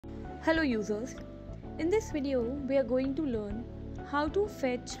Hello users, in this video we are going to learn how to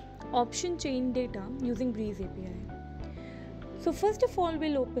fetch option chain data using Breeze API. So first of all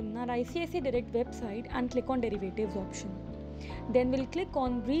we'll open our ICICIdirect website and click on derivatives option. Then we'll click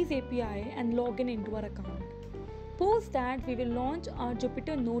on Breeze API and log in into our account. Post that we will launch our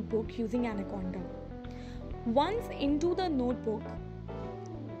Jupyter notebook using Anaconda. Once into the notebook,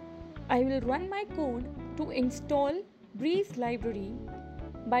 I will run my code to install Breeze library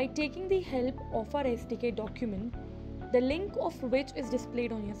by taking the help of our SDK document, the link of which is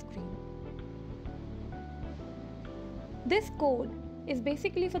displayed on your screen. This code is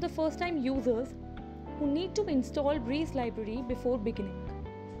basically for the first time users who need to install Breeze library before beginning.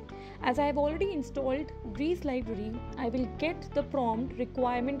 As I have already installed Breeze library, I will get the prompt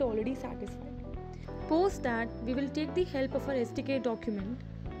requirement already satisfied. Post that we will take the help of our SDK document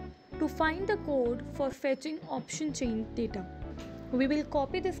to find the code for fetching option chain data. We will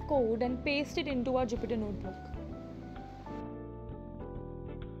copy this code and paste it into our Jupyter notebook.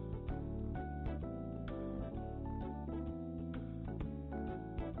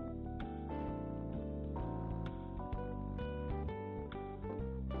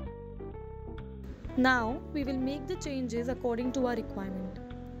 Now we will make the changes according to our requirement.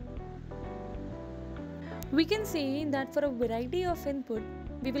 We can say that for a variety of input,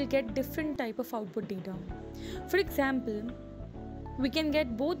 we will get different type of output data. For example, we can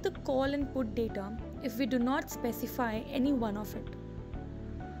get both the call and put data if we do not specify any one of it.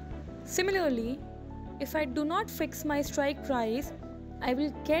 Similarly, if I do not fix my strike price, I will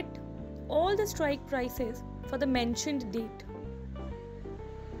get all the strike prices for the mentioned date.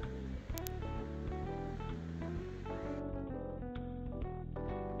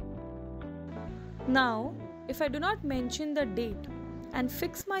 Now, if I do not mention the date and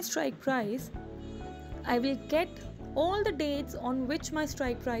fix my strike price, I will get all the dates on which my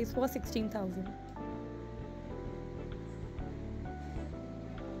strike price was 16,000.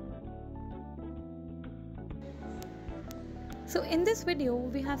 So in this video,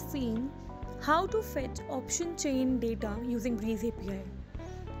 we have seen how to fetch option chain data using Breeze API.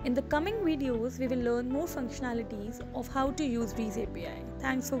 In the coming videos, we will learn more functionalities of how to use Breeze API.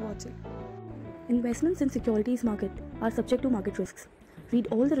 Thanks for watching. Investments in securities market are subject to market risks. Read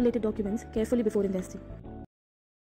all the related documents carefully before investing.